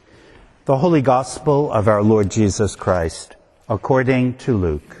The Holy Gospel of our Lord Jesus Christ, according to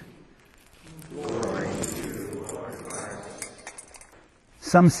Luke.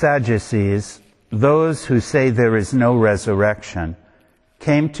 Some Sadducees, those who say there is no resurrection,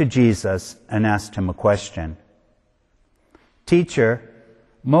 came to Jesus and asked him a question. "Teacher,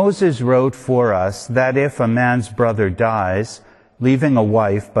 Moses wrote for us that if a man's brother dies, leaving a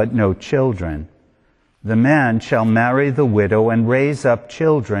wife but no children, the man shall marry the widow and raise up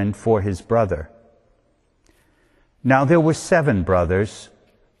children for his brother. Now there were 7 brothers.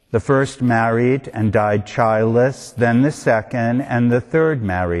 The first married and died childless, then the second and the third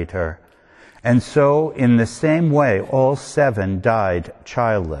married her. And so, in the same way, all 7 died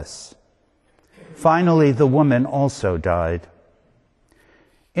childless. Finally, the woman also died.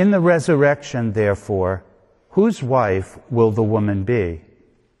 In the resurrection, therefore, whose wife will the woman be?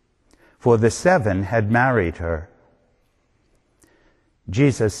 For the 7 had married her."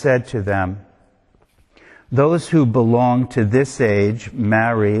 Jesus said to them, "Those who belong to this age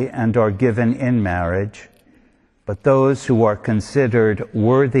marry and are given in marriage, but those who are considered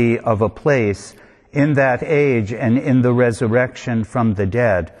worthy of a place in that age and in the resurrection from the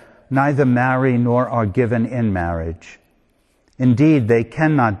dead neither marry nor are given in marriage. Indeed, they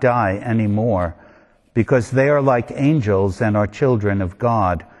cannot die any more, because they are like angels and are children of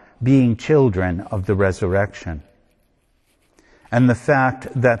God, being children of the resurrection. And the fact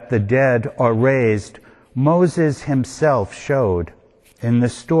that the dead are raised, Moses himself showed in the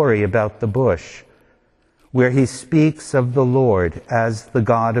story about the bush, where he speaks of the Lord as the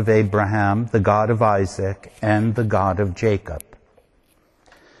God of Abraham, the God of Isaac, and the God of Jacob.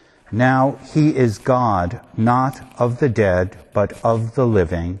 Now he is God, not of the dead, but of the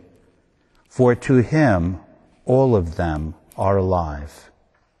living, for to him all of them are alive."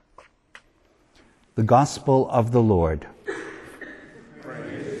 The Gospel of the Lord.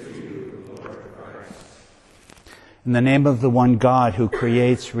 Praise to you, Lord Christ. In the name of the one God who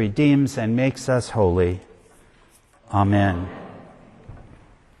creates, redeems, and makes us holy. Amen.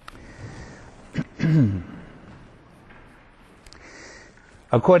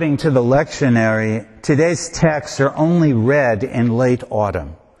 According to the lectionary, today's texts are only read in late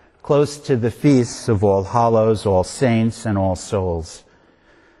autumn, close to the feasts of All Hallows, All Saints, and All Souls,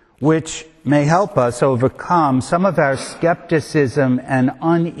 which may help us overcome some of our skepticism and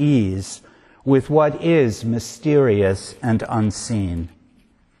unease with what is mysterious and unseen.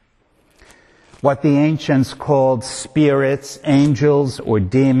 What the ancients called spirits, angels, or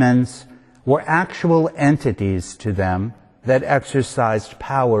demons were actual entities to them that exercised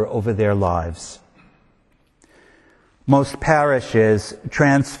power over their lives. Most parishes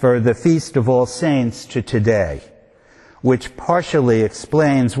transfer the Feast of All Saints to today, which partially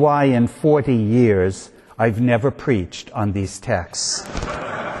explains why in 40 years I've never preached on these texts.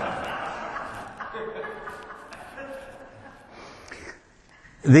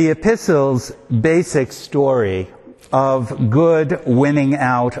 The epistle's basic story of good winning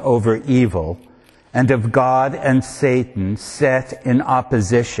out over evil and of God and Satan set in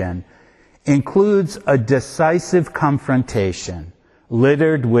opposition includes a decisive confrontation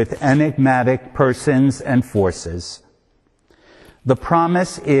littered with enigmatic persons and forces. The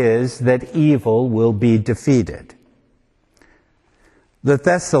promise is that evil will be defeated. The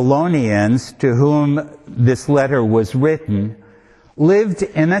Thessalonians, to whom this letter was written, lived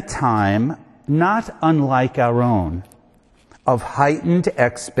in a time not unlike our own, of heightened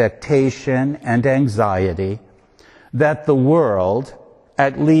expectation and anxiety that the world,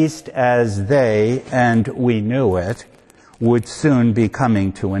 at least as they and we knew it, would soon be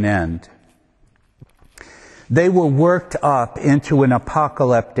coming to an end. They were worked up into an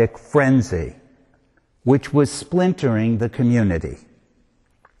apocalyptic frenzy, which was splintering the community.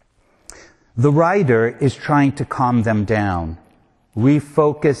 The writer is trying to calm them down,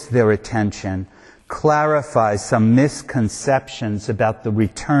 refocus their attention, clarify some misconceptions about the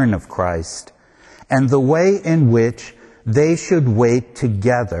return of Christ, and the way in which they should wait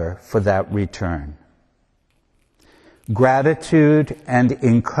together for that return. Gratitude and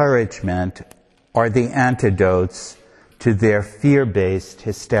encouragement are the antidotes to their fear-based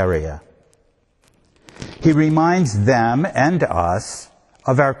hysteria. He reminds them and us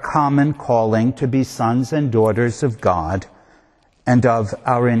of our common calling to be sons and daughters of God and of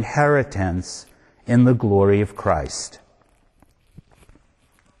our inheritance in the glory of Christ.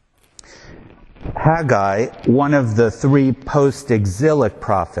 Haggai, one of the 3 post-exilic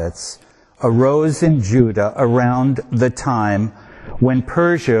prophets, arose in Judah around the time when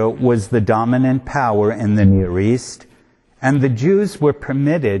Persia was the dominant power in the Near East, and the Jews were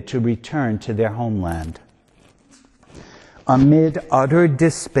permitted to return to their homeland. Amid utter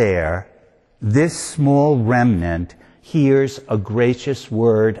despair this small remnant hears a gracious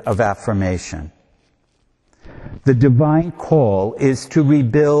word of affirmation. The divine call is to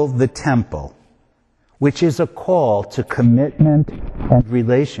rebuild the temple, which is a call to commitment and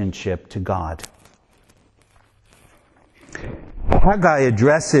relationship to God. Haggai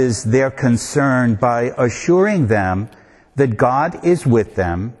addresses their concern by assuring them that God is with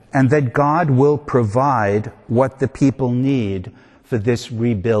them and that God will provide what the people need for this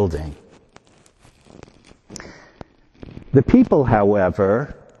rebuilding. The people,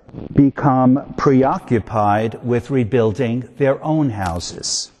 however, become preoccupied with rebuilding their own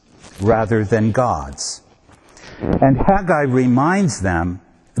houses rather than God's. And Haggai reminds them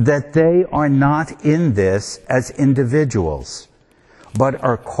that they are not in this as individuals, but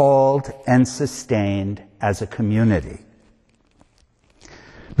are called and sustained as a community.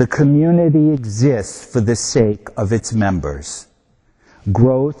 The community exists for the sake of its members.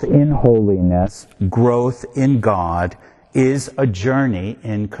 Growth in holiness, growth in God, is a journey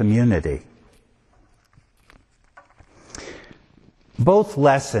in community. Both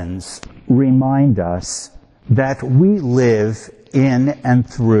lessons remind us that we live in and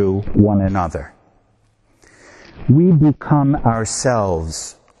through one another. We become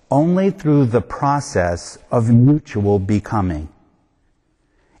ourselves only through the process of mutual becoming.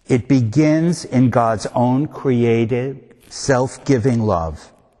 It begins in God's own creative, self-giving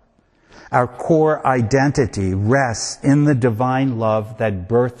love. Our core identity rests in the divine love that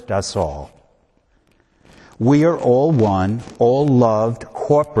birthed us all. We are all one, all loved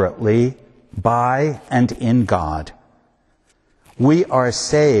corporately by and in God. We are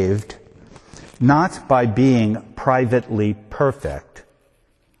saved not by being privately perfect,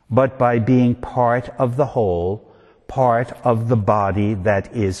 but by being part of the whole, part of the body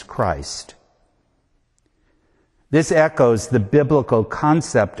that is Christ. This echoes the biblical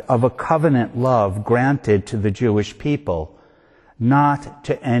concept of a covenant love granted to the Jewish people, not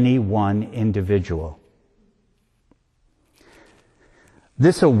to any one individual.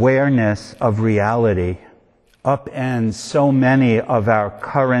 This awareness of reality upends so many of our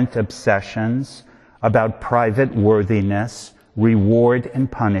current obsessions about private worthiness, reward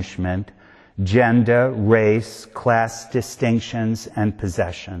and punishment, gender, race, class distinctions, and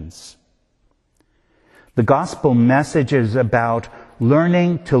possessions. The gospel message is about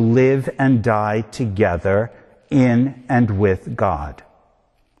learning to live and die together in and with God.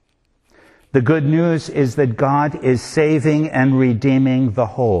 The good news is that God is saving and redeeming the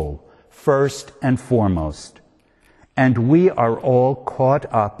whole, first and foremost, and we are all caught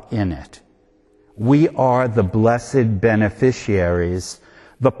up in it. We are the blessed beneficiaries,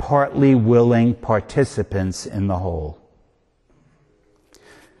 the partly willing participants in the whole.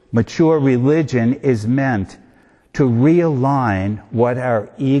 Mature religion is meant to realign what our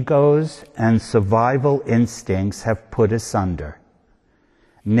egos and survival instincts have put asunder,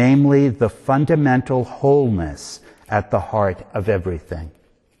 namely the fundamental wholeness at the heart of everything.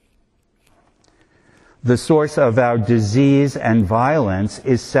 The source of our disease and violence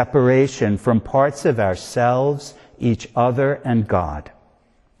is separation from parts of ourselves, each other, and God.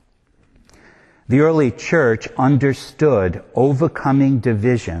 The early church understood overcoming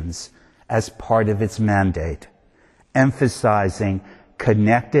divisions as part of its mandate, emphasizing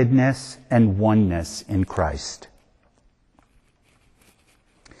connectedness and oneness in Christ.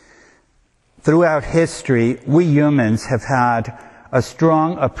 Throughout history, we humans have had a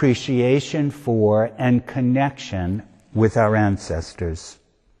strong appreciation for and connection with our ancestors.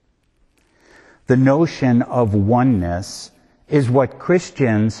 The notion of oneness is what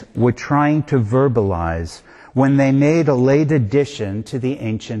Christians were trying to verbalize when they made a late addition to the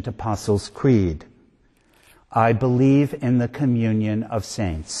ancient Apostles' Creed. I believe in the communion of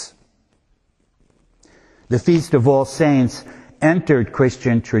saints. The Feast of All Saints entered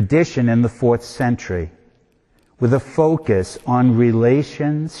Christian tradition in the 4th century with a focus on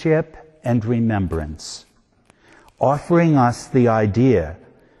relationship and remembrance, offering us the idea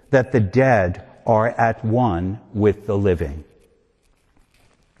that the dead are at one with the living.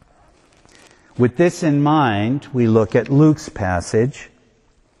 With this in mind, we look at Luke's passage.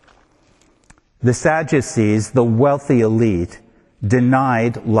 The Sadducees, the wealthy elite,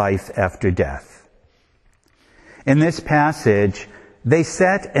 denied life after death. In this passage, they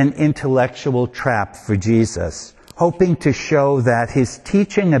set an intellectual trap for Jesus, hoping to show that his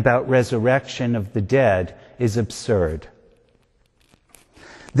teaching about resurrection of the dead is absurd.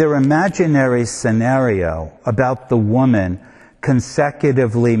 Their imaginary scenario about the woman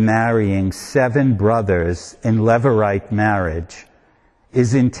consecutively marrying 7 brothers in Levirate marriage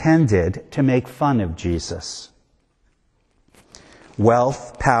is intended to make fun of Jesus.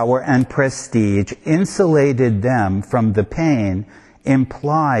 Wealth, power, and prestige insulated them from the pain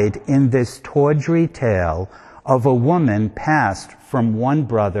implied in this tawdry tale of a woman passed from one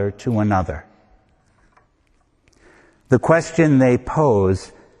brother to another. The question they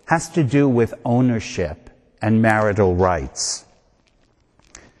pose has to do with ownership and marital rights.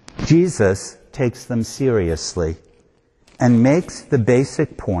 Jesus takes them seriously and makes the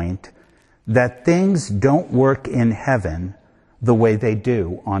basic point that things don't work in heaven the way they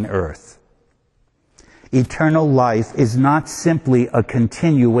do on earth. Eternal life is not simply a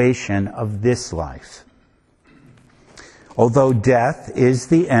continuation of this life. Although death is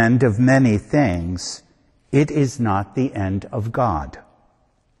the end of many things, it is not the end of God.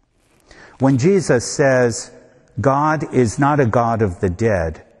 When Jesus says, God is not a God of the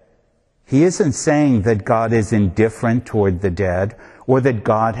dead, he isn't saying that God is indifferent toward the dead or that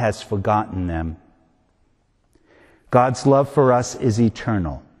God has forgotten them. God's love for us is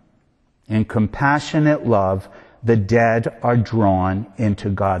eternal. In compassionate love, the dead are drawn into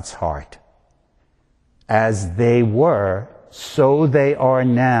God's heart. As they were, so they are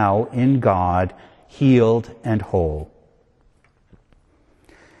now in God, healed and whole.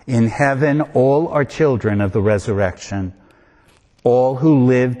 In heaven, all are children of the resurrection. All who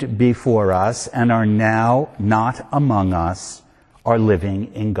lived before us and are now not among us are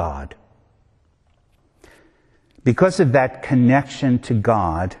living in God. Because of that connection to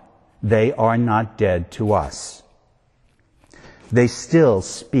God, they are not dead to us. They still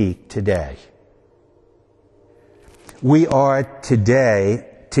speak today. We are today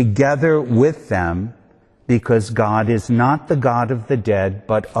together with them because God is not the God of the dead,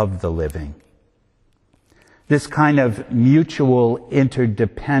 but of the living. This kind of mutual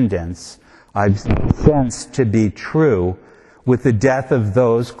interdependence I've sensed to be true with the death of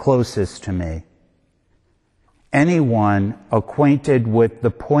those closest to me. Anyone acquainted with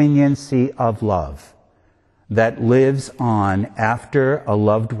the poignancy of love that lives on after a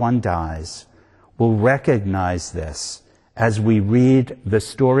loved one dies will recognize this as we read the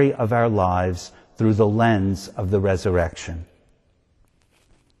story of our lives through the lens of the resurrection.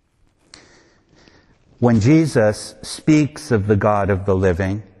 When Jesus speaks of the God of the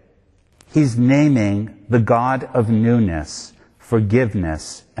living, he's naming the God of newness,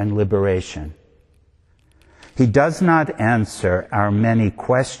 forgiveness, and liberation. He does not answer our many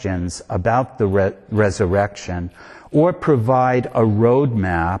questions about the resurrection or provide a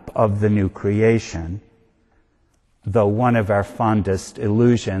roadmap of the new creation, though one of our fondest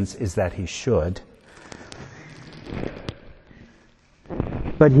illusions is that he should.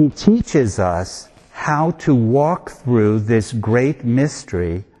 But he teaches us how to walk through this great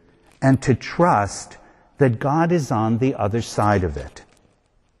mystery and to trust that God is on the other side of it.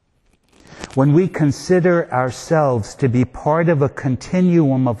 When we consider ourselves to be part of a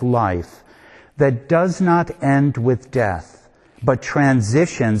continuum of life that does not end with death, but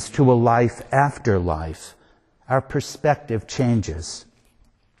transitions to a life after life, our perspective changes.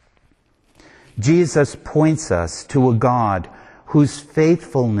 Jesus points us to a God whose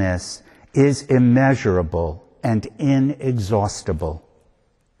faithfulness is immeasurable and inexhaustible.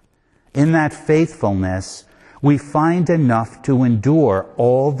 In that faithfulness, we find enough to endure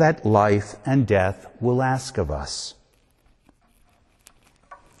all that life and death will ask of us.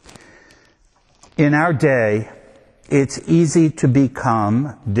 In our day, it's easy to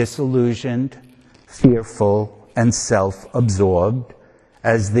become disillusioned, fearful, and self-absorbed,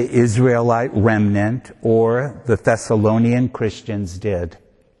 as the Israelite remnant or the Thessalonian Christians did.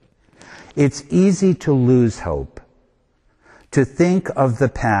 It's easy to lose hope, to think of the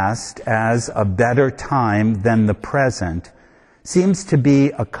past as a better time than the present seems to be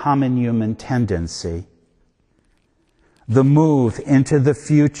a common human tendency. The move into the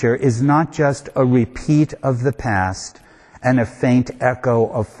future is not just a repeat of the past and a faint echo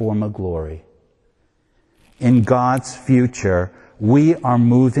of former glory. In God's future, we are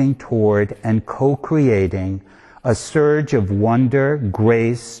moving toward and co-creating a surge of wonder,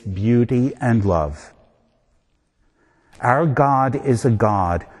 grace, beauty, and love. Our God is a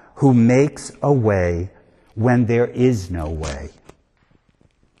God who makes a way when there is no way.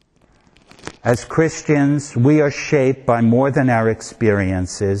 As Christians, we are shaped by more than our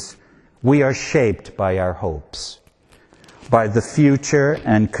experiences. We are shaped by our hopes, by the future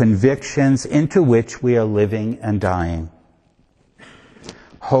and convictions into which we are living and dying.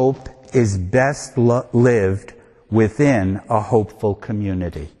 Hope is best lived within a hopeful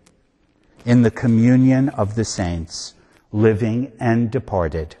community, in the communion of the saints, living and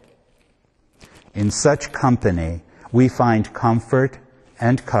departed. In such company, we find comfort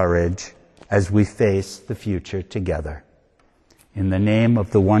and courage as we face the future together. In the name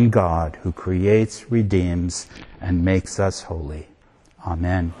of the one God who creates, redeems, and makes us holy.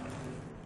 Amen.